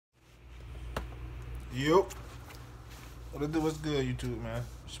Yup. What it do? What's good, YouTube, man?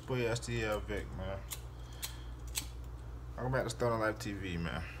 It's your boy STL Vic, man. Welcome back to Stoner Life TV,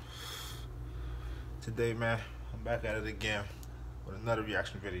 man. Today, man, I'm back at it again with another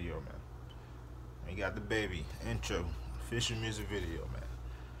reaction video, man. We got the baby intro, official music video, man.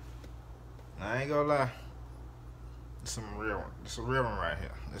 And I ain't gonna lie, it's some real one. It's a real one right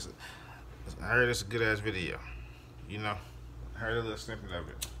here. I heard it's a good ass video. You know, I heard a little snippet of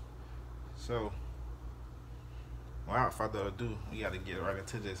it. So, without further ado, we gotta get right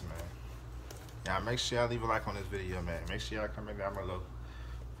into this, man. Y'all make sure y'all leave a like on this video, man. Make sure y'all comment down below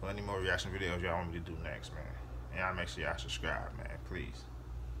for any more reaction videos y'all want me to do next, man. And y'all make sure y'all subscribe, man, please.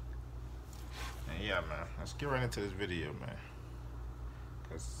 And yeah, man, let's get right into this video, man.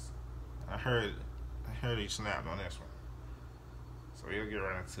 Cause I heard he snapped on this one. So we'll get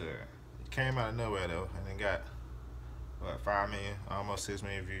right into it. It came out of nowhere though, and it got what, 5 million, almost 6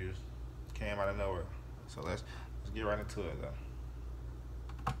 million views. Came out of nowhere. So let's get right into it though.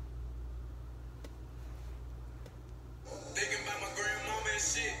 Thinking about my grandmama and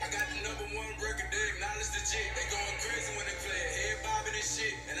shit. I got the #1 record, they acknowledge the chick. They going crazy when they play it, head bobbing and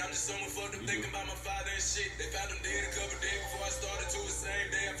shit. And I'm just someone fucked up thinking about my father and shit. They found him dead a couple days before I started to the same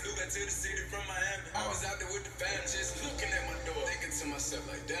day. I flew back to the city from Miami. I was out there with the fam, just looking at my door, thinking to myself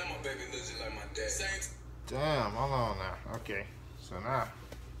like, damn, my baby looks just like my dad. Damn, hold on now. Okay, so now,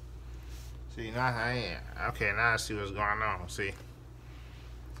 see, now I ain't. Okay, now I see what's going on. See,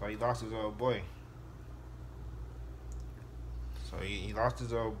 so he lost his old boy. So he lost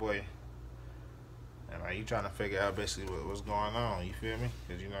his old boy, and like you trying to figure out basically what's going on. You feel me?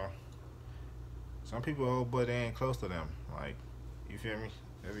 Cause you know, some people old boy they ain't close to them. Like, you feel me?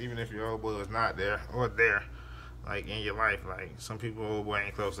 Even if your old boy is not there or there, like in your life, like some people old boy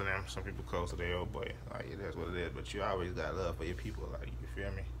ain't close to them. Some people close to their old boy. Like it is what it is. But you always got love for your people. Like, you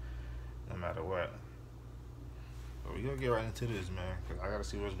feel me? No matter what. But we gonna get right into this, man. Cause I gotta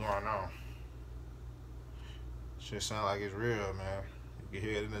see what's going on. Shit sound like it's real, man. You can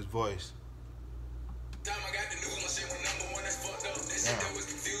hear it in his voice. Time I got the news, my shit was #1, that's fucked up. That shit that was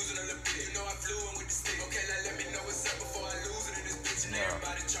confusing a little bit. You know I flew in with the stick. Okay, like, let me know what's up before I lose it in this bitch. And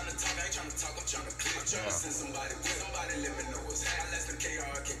everybody trying to talk, I ain't trying to talk, I'm trying to click. I'm trying to send somebody with somebody, let me know what's happening. Less than KR,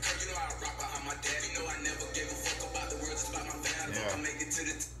 I can cut. You know I rock behind my dad. You know I never gave a fuck about the world, just about my family. I make it to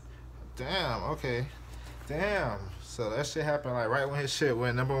the Damn, okay. Damn. So that shit happened like right when his shit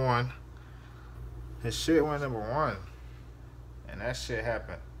went #1. His shit went #1. And that shit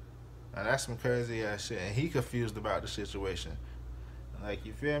happened. Now that's some crazy ass shit. And he confused about the situation. Like,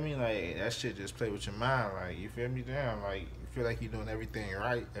 you feel me? Like, that shit just play with your mind. Like, you feel me? Damn, like, you feel like you're doing everything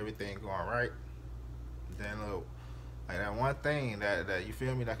right, everything going right. Then look, like that one thing that you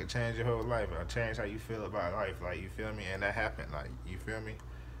feel me, that could change your whole life, or change how you feel about life. Like, you feel me? And that happened. Like, you feel me?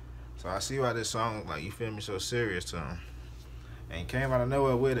 So I see why this song, like, you feel me, so serious to him. And he came out of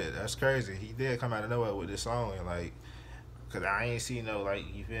nowhere with it. That's crazy. He did come out of nowhere with this song, and like, cause I ain't seen no, like,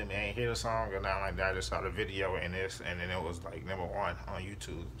 you feel me, I ain't hear the song or nothing like that. I just saw the video in this, and then it was like #1 on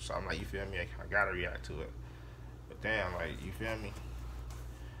YouTube. So I'm like, you feel me, I gotta react to it. But damn, like, you feel me,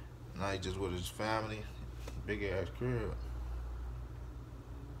 like, just with his family, big ass crib.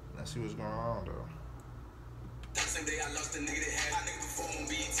 Let's see what's going on though. same day I lost a nigga that had. I nigga perform on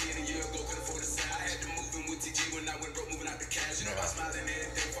BET and a year ago, couldn't afford the sound. I had to move in with TG when I went broke, moving out the cash. You know I smiling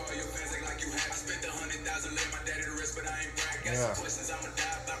every day for all your fans, act like you have. I spent 100,000, let my daddy the rest, but I ain't brag. Got some questions, I'ma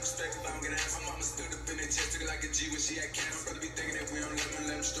die about respect if I don't get asked. My mama stood up in the chest, took it like a G when she had cancer. My brother be thinking that we don't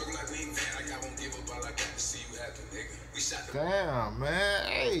let him struggle like we ain't fan. Like I won't give up, all I got to see you happen, nigga. We shot the Damn, man.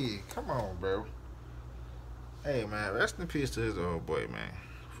 Hey, come on, bro. Hey, man, rest in peace to his old boy, man.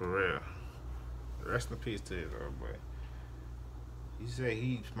 For real. Rest in peace to his old boy. He said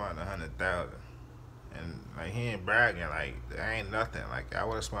he spent 100,000, and like he ain't bragging. Like, there ain't nothing. Like, I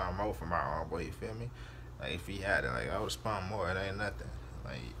would have spent more for my own boy. You feel me? Like, if he had it, like, I would have spent more. It ain't nothing.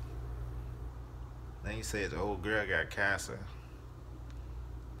 Like, then he said the old girl got cancer.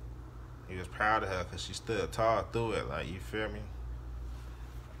 He was proud of her because she stood tall through it. Like, you feel me?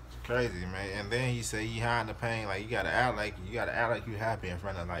 It's crazy, man. And then he said he hiding the pain. Like, you gotta act like you happy in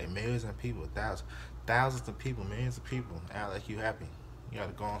front of like millions of people, thousands of people, millions of people. Act like you happy. You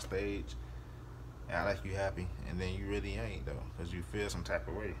gotta go on stage, act like you happy, and then you really ain't though, cause you feel some type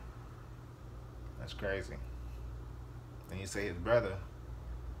of way. That's crazy. Then he say his brother.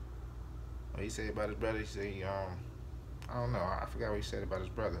 What he said about his brother? He said I don't know. I forgot what he said about his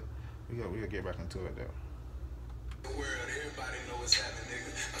brother. We gonna get back into it though. world, everybody know what's happening,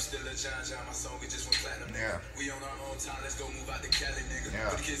 nigga. I'm still a John, my song it just went platinum. Yeah. We on our own time, let's go move out to Cali, nigga. Yeah.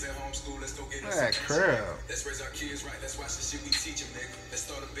 Put the kids at homeschool, let's go get us that some crib. Let's raise our kids right, let's watch the shit we teach them, nigga. Let's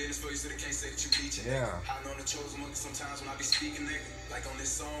start a business for you so they can't say that you teaching. Yeah. I'm on the chosen one, sometimes when I be speaking, nigga. Like on this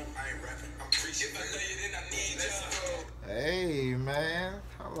song, I ain't rapping, I'm preaching. If I lay it in, I need you. Hey, man.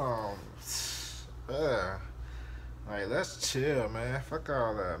 Hold on. Like, let's chill, man. Fuck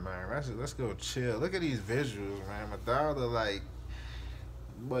all that, man. Let's go chill. Look at these visuals, man. My daughter, like,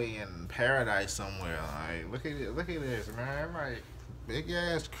 boy, in paradise somewhere. Like, look at it. Look at this, man. Like, big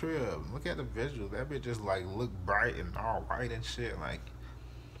ass crib. Look at the visuals. That bitch just like look bright and all white and shit. Like,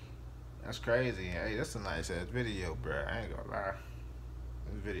 that's crazy. Hey, that's a nice ass video, bro. I ain't gonna lie.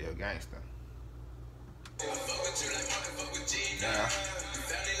 This video gangster. Yeah.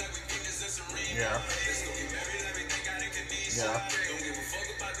 Yeah. Yeah.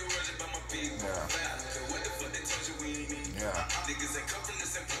 Yeah. Yeah. Yeah.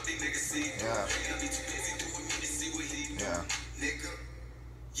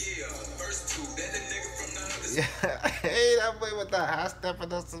 Yeah. Verse 2. That the nigga from the other. Yeah. Hey, that boy with the high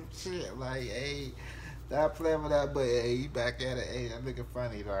stepping on some shit. Like, hey, that playing with that boy. Hey, he back at it. Hey, that nigga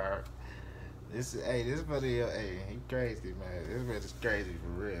funny, dog. This video, hey, he crazy, man. This video's crazy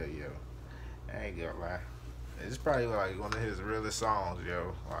for real, yo. I ain't gonna lie. It's probably like one of his realest songs,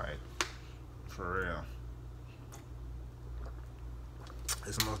 yo. Like, for real.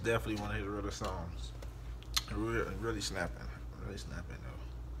 It's most definitely one of his realest songs. Really snapping. Really snapping, though.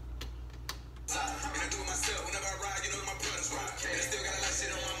 And I do it myself whenever I ride, you know my brothers ride. And I still got a lot of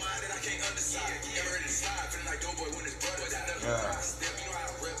shit on my mind that I can't understand. Never ready to slide, feeling like Doughboy when his brothers out there. You know how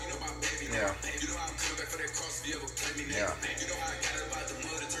I rep, you know my baby. Yeah. You know how I'm coming back for that cross if you ever play me. Yeah. You know how I got it about the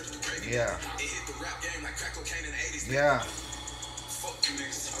mud and turned to gravy. Yeah. It hit the rap game like crack cocaine in the 80s. Yeah. Fuck you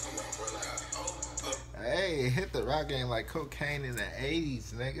niggas talking about, bro. Like, hey, hit the rap game like cocaine in the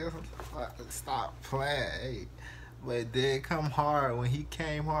 80s, nigga. Stop playing, hey. But it did come hard. When he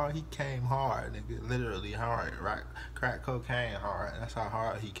came hard, nigga. Literally hard, right? Crack cocaine hard. That's how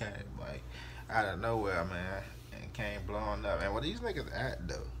hard he came, like, out of nowhere, man. And came blowing up. And where these niggas at,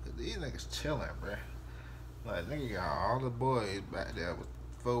 though? Cause these niggas chilling, bruh. Like, nigga got all the boys back there with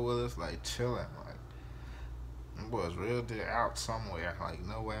four-wheelers, like, chilling. Like, them boys real deal out somewhere. Like,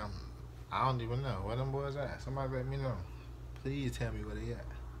 nowhere. I don't even know where them boys at. Somebody let me know. Please tell me where they at.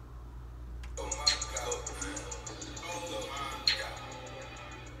 Oh, my God.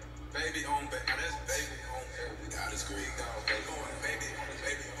 Baby on baby, that's baby on baby. God is great, God, baby on baby on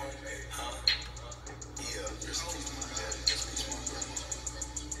baby, huh? Yeah, just reach my daddy, just reach my grandma.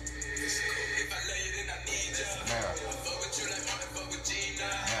 If I lay it in, I need ya. I fuck with you like Martin, fuck with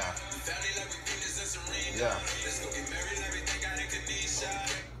Gina. Family like we Venus and Serena. Let's go get married like we think I in Kanisha.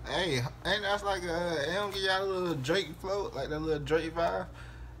 Hey, ain't that's like they don't give y'all a little Drake float, like that little Drake vibe?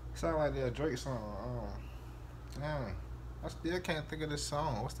 Sound like that Drake song. Damn. I still can't think of this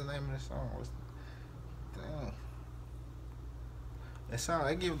song. What's the name of this song? Damn.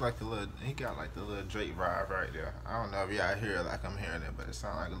 It gives like the little, he got like the little Drake vibe right there. I don't know if y'all hear it like I'm hearing it, but it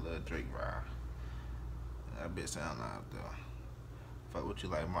sounds like a little Drake vibe. That bitch sound loud though. Fuck with you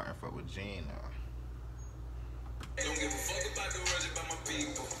like Martin, fuck with Gene though. Don't give a fuck about the words about my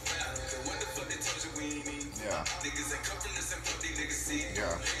people. What the fuck they told you we ain't need? Yeah. Niggas ain't covering this and fuck these niggas see.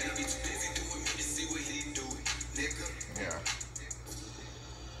 Yeah. And I be too busy doing me to see what he doing. Nigga. Yeah.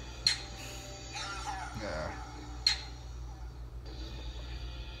 Yeah.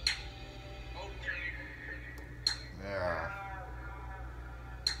 Yeah.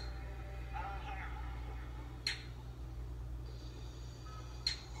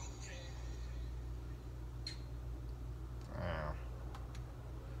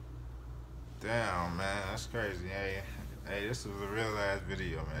 Damn, man, that's crazy. Hey, this was a real ass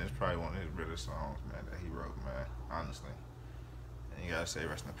video, man. It's probably one of his realest songs, man, that he wrote, man. Honestly. And you gotta say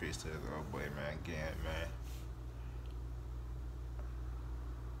rest in peace to his old boy, man. Again, man.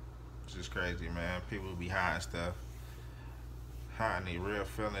 It's just crazy, man. People be hiding stuff. Hiding these real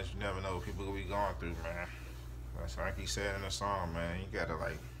feelings. You never know what people will be going through, man. That's like he said in the song, man. You gotta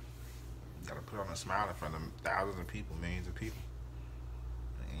put on a smile in front of thousands of people, millions of people.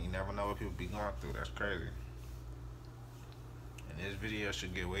 And you never know what people be going through. That's crazy. And this video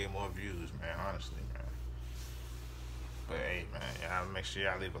should get way more views, man, honestly, man. But hey, man, y'all make sure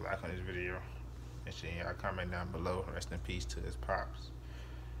y'all leave a like on this video. Make sure y'all comment down below. Rest in peace to his pops.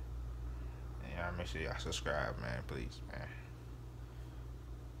 And y'all make sure y'all subscribe, man, please, man.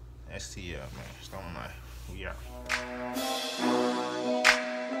 STL, man. Stone Life. We out.